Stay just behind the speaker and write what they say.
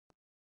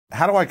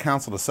How do I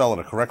counsel the seller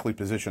to correctly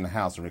position the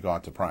house in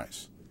regard to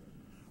price?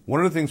 One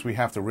of the things we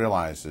have to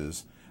realize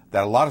is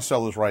that a lot of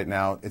sellers right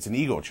now, it's an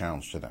ego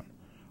challenge to them.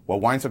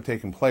 What winds up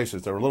taking place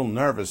is they're a little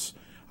nervous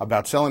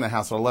about selling the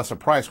house at a lesser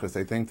price because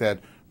they think that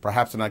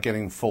perhaps they're not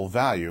getting full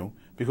value,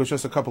 because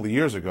just a couple of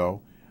years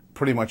ago,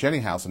 pretty much any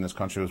house in this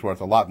country was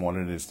worth a lot more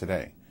than it is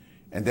today.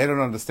 And they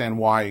don't understand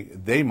why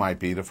they might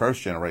be the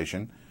first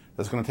generation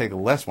that's going to take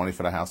less money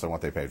for the house than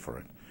what they paid for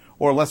it,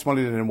 or less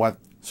money than what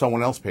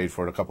someone else paid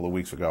for it a couple of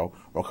weeks ago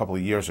or a couple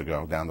of years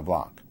ago down the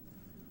block.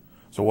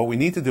 So what we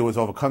need to do is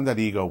overcome that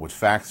ego with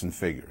facts and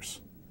figures.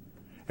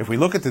 If we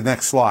look at the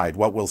next slide,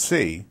 what we'll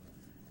see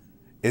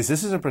is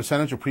this is a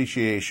percentage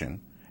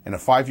appreciation in a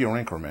 5-year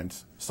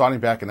increment starting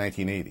back in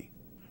 1980.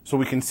 So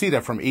we can see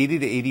that from 80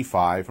 to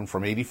 85, and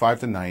from 85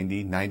 to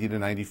 90, 90 to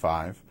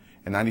 95,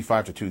 and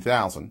 95 to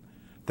 2000,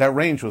 that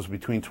range was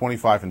between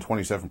 25 and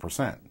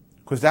 27%,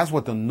 because that's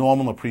what the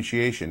normal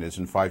appreciation is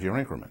in 5-year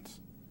increments.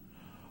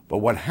 But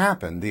what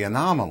happened, the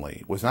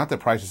anomaly, was not that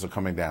prices are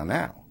coming down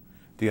now.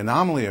 The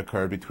anomaly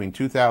occurred between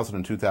 2000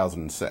 and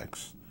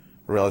 2006.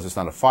 I realize it's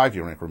not a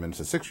 5-year increment,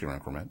 it's a 6-year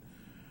increment,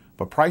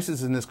 but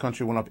prices in this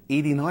country went up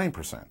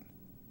 89%.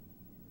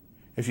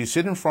 If you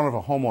sit in front of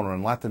a homeowner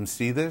and let them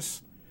see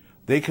this,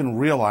 they can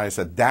realize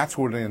that that's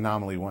where the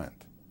anomaly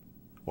went,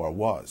 or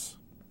was.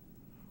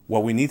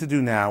 What we need to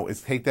do now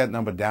is take that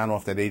number down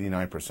off that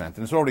 89%, and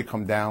it's already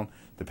come down,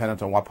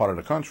 depending on what part of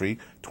the country,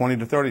 20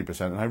 to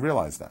 30%, and I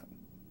realize that.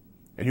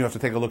 And you have to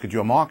take a look at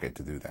your market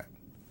to do that.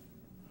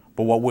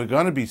 But what we're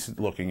going to be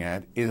looking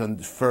at is a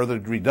further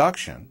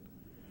reduction,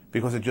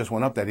 because it just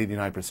went up that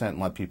 89% and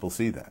let people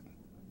see that.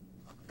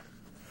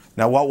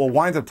 Now, what will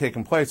wind up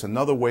taking place,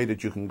 another way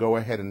that you can go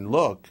ahead and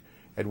look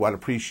at what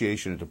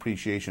appreciation and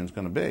depreciation is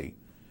going to be,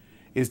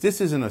 is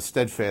this isn't a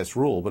steadfast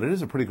rule, but it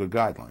is a pretty good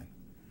guideline.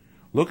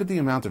 Look at the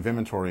amount of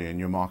inventory in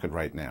your market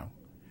right now,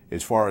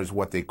 as far as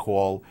what they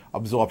call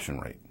absorption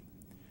rate.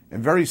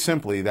 And very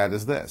simply, that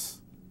is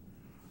this: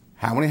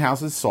 how many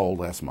houses sold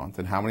last month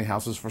and how many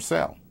houses for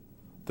sale.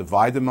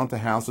 Divide the amount of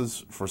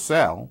houses for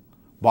sale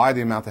by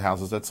the amount of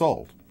houses that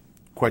sold.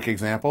 Quick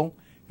example,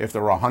 if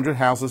there are 100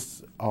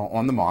 houses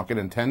on the market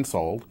and 10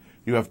 sold,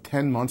 you have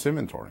 10 months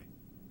inventory.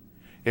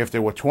 If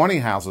there were 20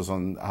 houses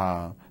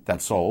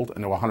that sold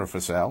and there were 100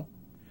 for sale,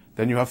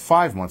 then you have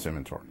 5 months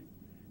inventory.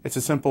 It's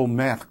a simple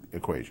math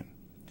equation.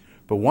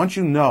 But once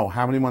you know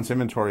how many months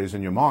inventory is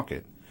in your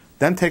market,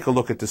 then take a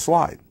look at this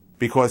slide.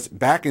 Because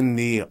back in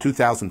the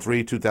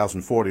 2003,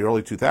 2004, the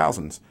early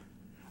 2000s,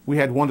 we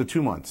had 1 to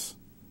 2 months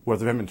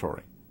worth of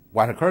inventory.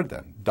 What occurred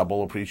then?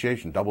 Double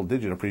appreciation,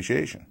 double-digit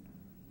appreciation.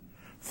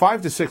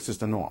 5 to 6 is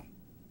the norm.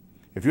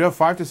 If you have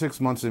 5 to 6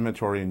 months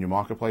inventory in your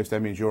marketplace,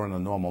 that means you're in a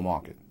normal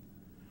market.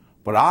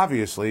 But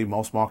obviously,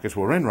 most markets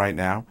we're in right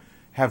now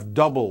have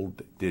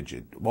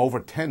double-digit, over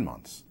 10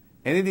 months.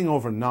 Anything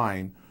over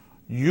 9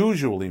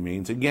 usually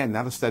means, again,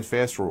 not a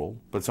steadfast rule,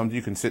 but something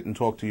you can sit and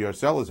talk to your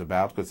sellers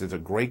about, because it's a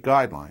great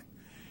guideline.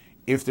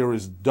 If there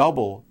is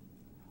double,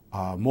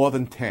 more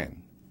than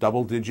 10,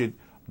 double-digit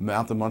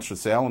amount of months for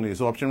sale in the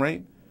absorption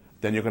rate,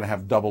 then you're going to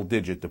have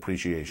double-digit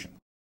depreciation.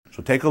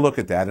 So take a look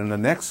at that. In the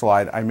next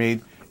slide, I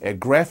made a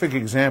graphic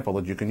example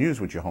that you can use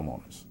with your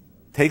homeowners.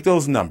 Take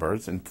those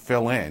numbers and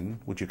fill in,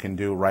 which you can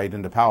do right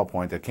in the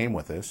PowerPoint that came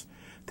with this.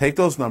 Take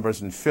those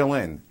numbers and fill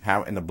in,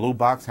 how, in the blue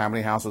box, how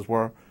many houses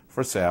were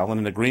for sale, and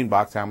in the green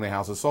box, how many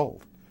houses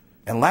sold.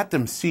 And let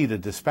them see the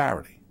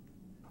disparity.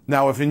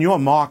 Now, if in your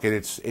market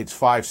it's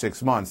 5,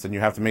 6 months, then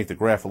you have to make the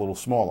graph a little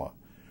smaller.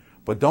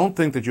 But don't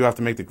think that you have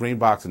to make the green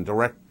box in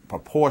direct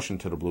proportion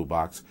to the blue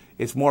box.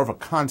 It's more of a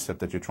concept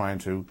that you're trying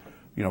to,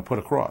 put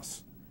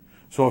across.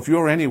 So if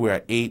you're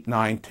anywhere 8,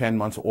 9, 10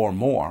 months or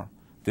more,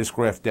 this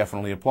graph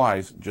definitely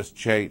applies. Just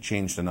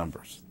change the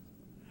numbers.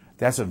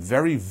 That's a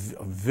very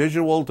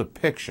visual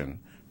depiction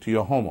to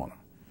your homeowner.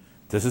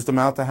 This is the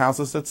amount of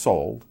houses that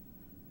sold.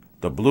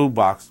 The blue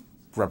box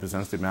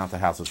represents the amount of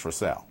houses for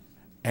sale.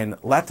 And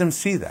let them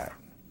see that.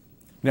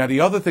 Now,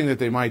 the other thing that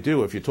they might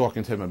do if you're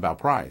talking to them about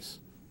price,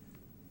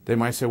 they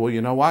might say, well,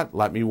 you know what?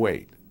 Let me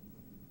wait.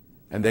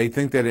 And they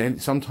think that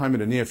sometime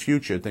in the near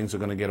future, things are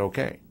going to get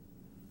okay.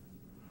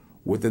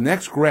 With the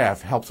next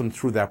graph helps them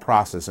through that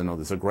process. And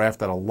there's a graph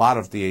that a lot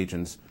of the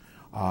agents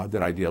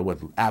that I deal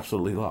with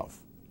absolutely love.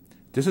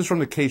 This is from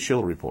the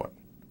Case-Shiller report.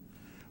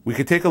 We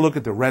could take a look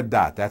at the red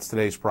dot. That's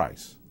today's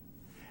price.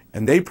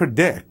 And they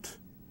predict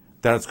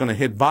that it's going to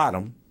hit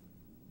bottom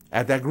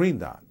at that green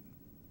dot.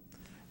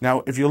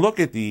 Now, if you look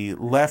at the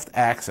left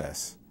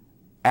axis,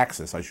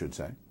 I should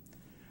say,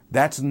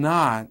 that's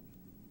not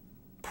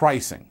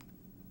pricing.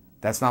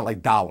 That's not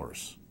like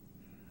dollars.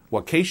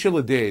 What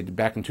Case-Shiller did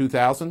back in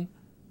 2000,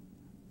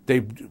 they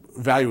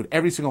valued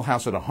every single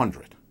house at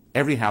 100.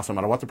 Every house, no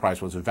matter what the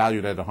price was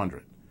valued at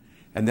 100.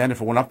 And then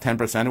if it went up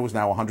 10%, it was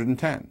now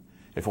 110.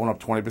 If it went up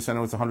 20%, it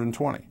was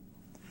 120.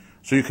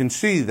 So you can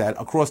see that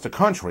across the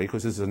country,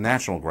 because this is a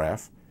national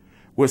graph,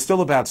 we're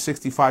still about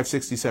 65,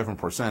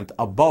 67%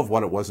 above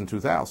what it was in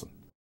 2000.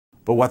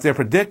 But what they're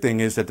predicting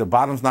is that the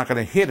bottom's not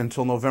going to hit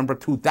until November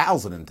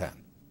 2010.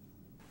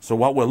 So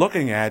what we're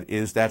looking at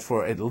is that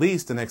for at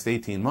least the next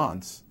 18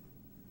 months,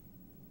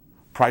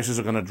 prices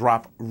are going to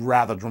drop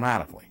rather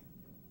dramatically.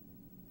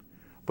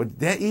 But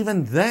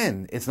even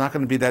then, it's not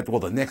going to be that, well,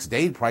 the next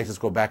day prices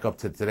go back up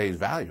to today's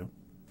value.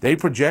 They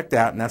project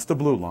out, and that's the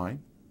blue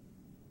line,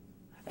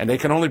 and they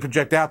can only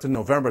project out to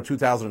November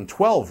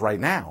 2012 right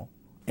now,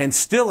 and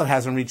still it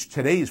hasn't reached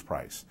today's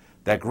price.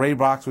 That gray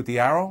box with the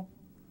arrow,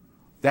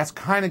 that's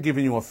kind of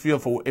giving you a feel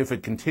for if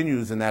it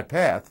continues in that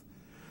path,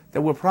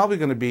 that we're probably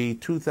going to be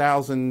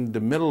the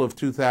middle of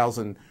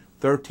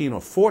 2013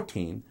 or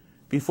 14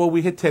 before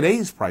we hit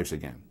today's price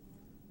again.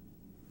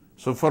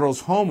 So for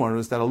those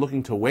homeowners that are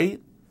looking to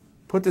wait,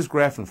 put this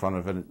graph in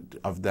front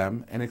of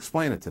them and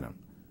explain it to them.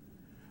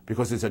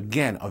 Because it's,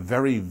 again, a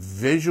very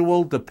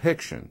visual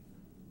depiction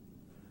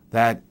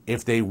that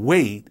if they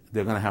wait,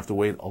 they're going to have to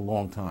wait a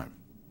long time.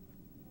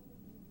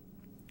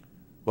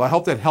 Well, I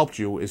hope that helped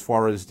you as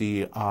far as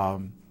the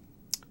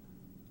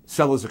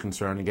sellers are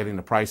concerned and getting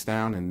the price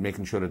down and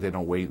making sure that they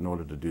don't wait in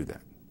order to do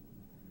that.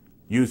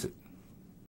 Use it.